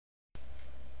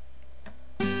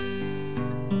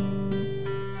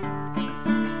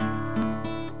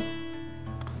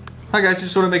Hi guys,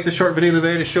 just want to make this short video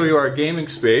today to show you our gaming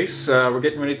space. We're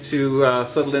getting ready to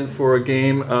settle in for a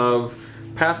game of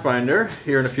Pathfinder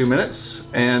here in a few minutes,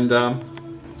 and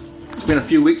it's been a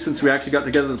few weeks since we actually got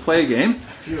together to play a game. A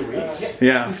few weeks?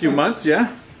 Yeah, a few months,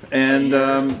 yeah. And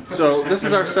so this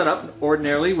is our setup.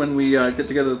 Ordinarily when we get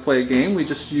together to play a game, we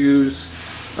just use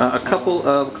a couple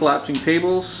of collapsing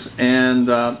tables and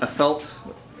a felt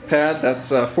pad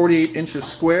that's 48 inches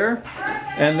square,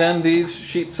 and then these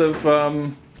sheets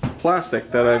of plastic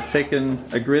that I've taken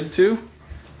a grid to,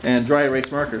 and dry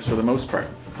erase markers for the most part.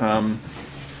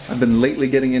 I've been lately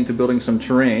getting into building some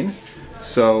terrain,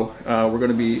 so we're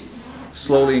going to be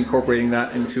slowly incorporating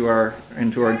that into our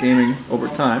gaming over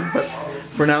time. But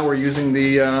for now, we're using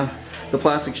the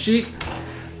plastic sheet,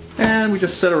 and we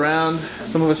just sit around.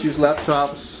 Some of us use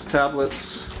laptops,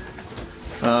 tablets.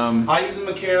 I use a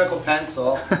mechanical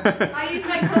pencil. I use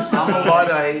my Kobo. I'm a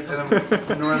Luddite,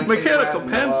 and I'm Mechanical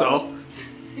pencil?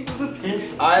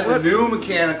 I have a new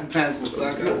mechanical pencil,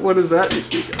 sucker. What is that you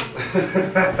speak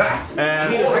of?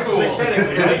 And in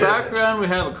the background we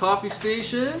have a coffee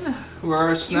station where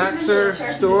our snacks are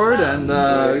stored, and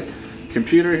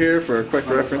computer here for a quick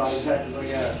reference.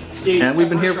 And we've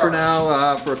been here for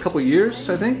now for a couple years,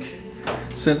 I think,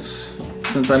 since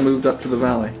I moved up to the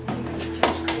valley.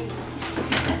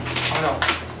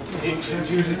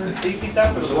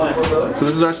 So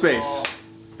this is our space.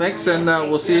 Thanks, and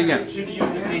we'll see you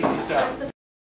again.